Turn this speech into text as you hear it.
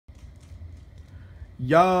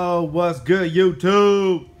Yo, what's good,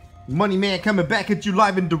 YouTube? Money Man coming back at you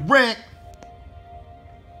live and direct,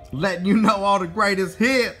 letting you know all the greatest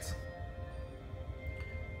hits.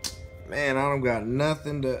 Man, I don't got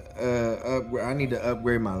nothing to upgrade. I need to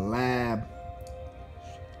upgrade my lab.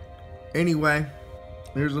 Anyway,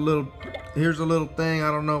 here's a little thing. I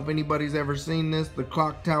don't know if anybody's ever seen this. The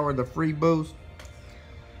clock tower, the free boost.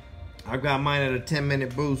 I've got mine at a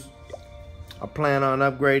 10-minute boost. I plan on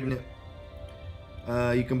upgrading it.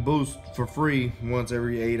 You can boost for free once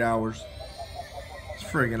every 8 hours. It's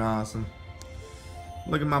friggin' awesome.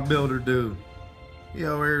 Look at my builder dude. He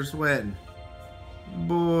over here sweating.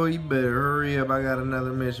 Boy, you better hurry up. I got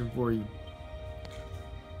another mission for you.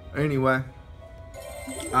 Anyway,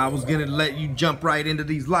 I was gonna let you jump right into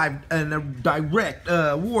these live and direct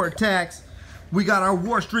war attacks. We got our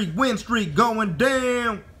war streak, win streak going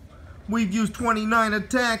down. We've used 29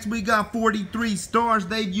 attacks. We got 43 stars.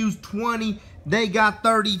 They've used 20. They got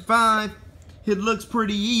 35. It looks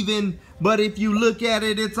pretty even, but if you look at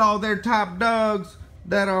it, it's all their top dogs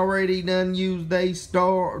that already done used they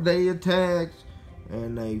attacks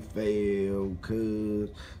and they failed.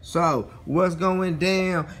 So what's going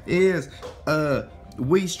down is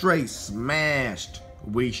we straight smashed.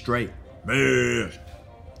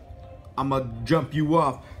 I'ma jump you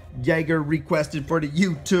off. Jaeger requested for the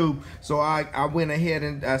YouTube, so I went ahead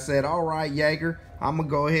and I said, all right, Jaeger, I'm gonna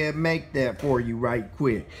go ahead and make that for you right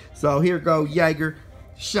quick. So here go Jaeger.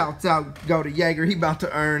 Shouts out, go to Jaeger. He about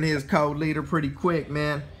to earn his code leader pretty quick,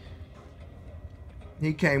 man.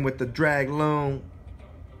 He came with the drag loom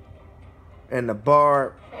and the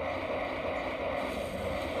barb.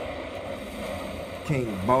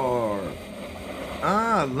 King Barb.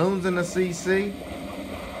 Loons in the CC.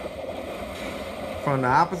 From the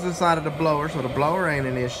opposite side of the blower, so the blower ain't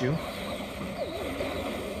an issue.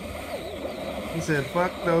 He said,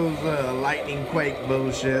 fuck those lightning quake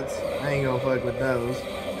bullshits. I ain't gonna fuck with those.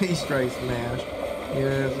 He straight smashed. You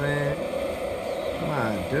know what I'm saying?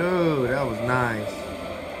 My dude, that was nice.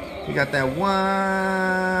 He got that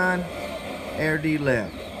one air D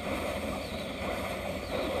left.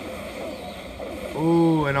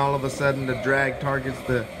 Ooh, and all of a sudden the drag targets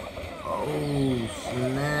the... Oh,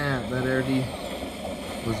 snap. That air D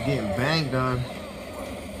was getting banged on.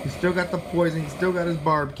 He still got the poison. He still got his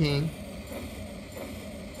Barb King.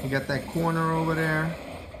 He got that corner over there.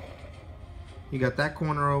 He got that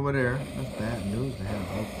corner over there. That's bad news to have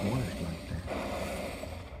both corners like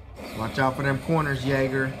that. Watch out for them corners,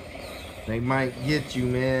 Jaeger. They might get you,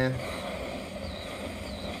 man.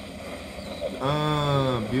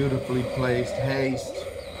 Beautifully placed haste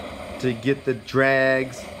to get the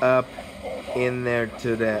drags up in there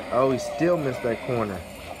to that. Oh, he still missed that corner.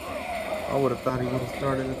 I would have thought he would have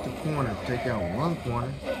started at the corner. Take out one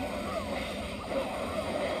corner.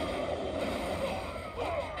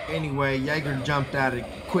 Anyway, Jaeger jumped at it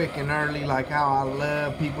quick and early, like how I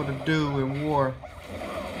love people to do in war.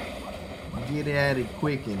 Get at it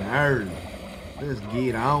quick and early. Let's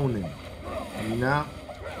get on it, you know?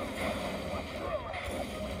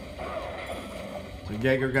 So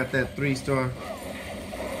Jaeger got that 3-star.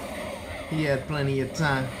 He had plenty of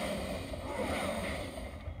time.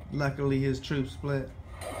 Luckily, his troops split.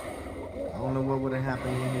 I don't know what would have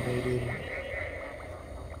happened if they didn't.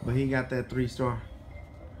 But he got that 3-star.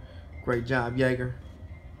 Great job, Jaeger.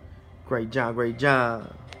 Great job, great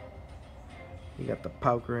job. He got the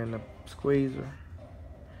poker and the squeezer.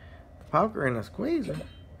 The poker and the squeezer.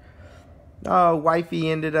 Oh, wifey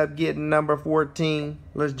ended up getting number 14.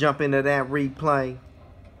 Let's jump into that replay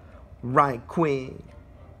right quick.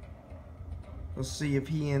 Let's see if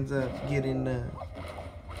he ends up getting the,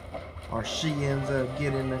 or she ends up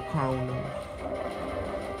getting the corner.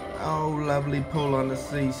 Oh, lovely pull on the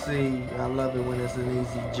CC. I love it when it's an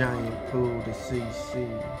easy giant pull to CC.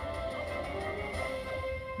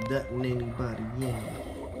 Doesn't anybody in.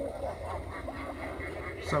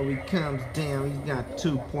 So he comes down. He's got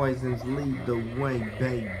 2 poisons. Lead the way,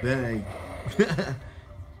 baby.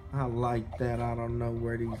 I like that. I don't know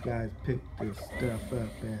where these guys pick this stuff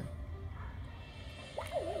up at.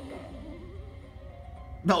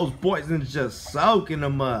 Those poisons just soaking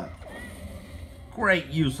them up. Great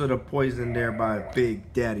use of the poison there by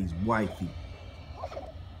Big Daddy's wifey.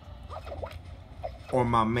 Or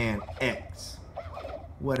my man X.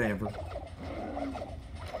 Whatever.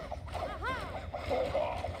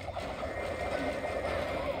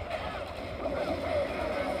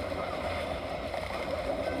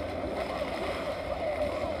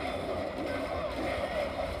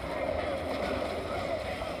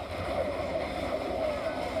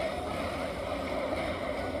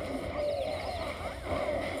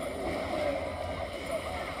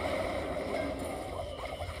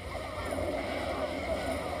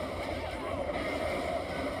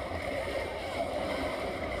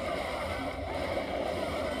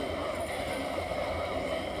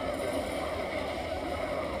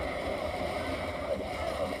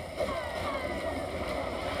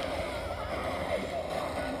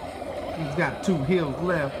 He's got 2 heels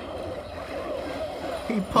left.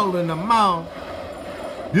 He pulling them off.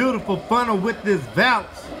 Beautiful funnel with this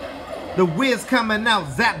bounce. The whiz coming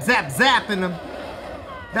out, zap, zap, zapping them.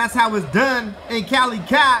 That's how it's done in Cali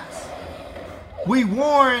Cocs. We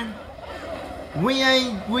warn. We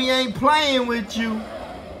ain't playing with you.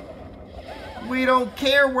 We don't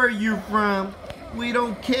care where you're from. We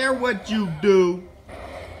don't care what you do.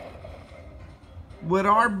 With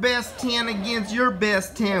our best 10 against your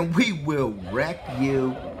best 10, we will wreck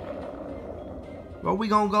you. Well, we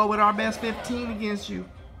gonna go with our best 15 against you.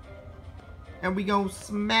 And we gonna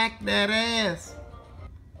smack that ass.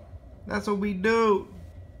 That's what we do.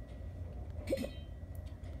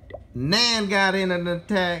 Nan got in an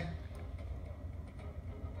attack.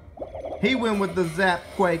 He went with the zap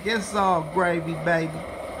quake. It's all gravy, baby.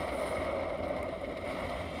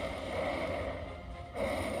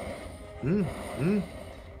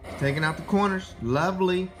 Taking out the corners.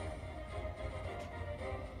 Lovely.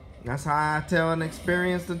 That's how I tell an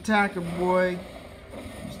experienced attacker, boy.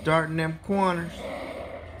 Starting them corners.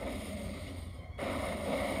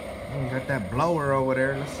 Got that blower over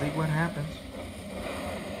there. Let's see what happens.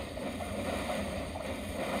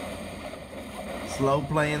 Slow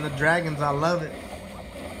playing the dragons. I love it.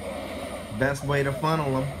 Best way to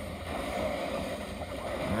funnel them.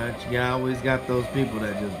 But you always got those people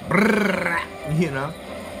that just brrrr, you know.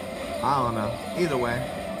 I don't know. Either way,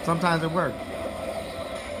 sometimes it works.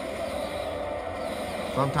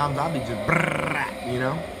 Sometimes I'll be just brrrr, you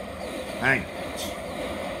know. Hey.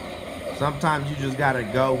 Sometimes you just gotta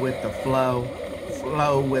go with the flow.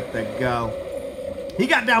 Flow with the go. He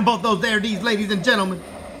got down both those these ladies and gentlemen.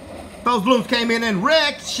 Those blooms came in and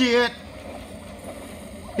wrecked shit.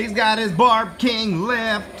 He's got his Barb King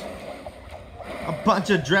left. A bunch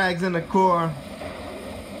of drags in the core.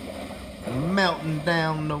 Melting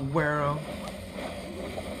down the world.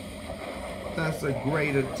 That's a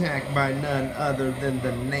great attack by none other than the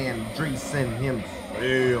Nandreessen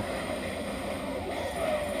himself.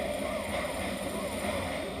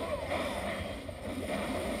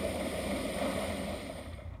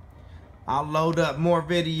 I'll load up more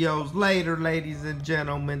videos later, ladies and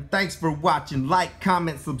gentlemen. Thanks for watching. Like,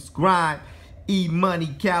 comment, subscribe.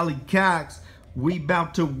 E-Money Cali Cocs. We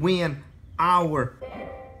about to win our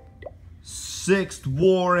 6th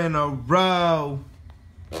war in a row.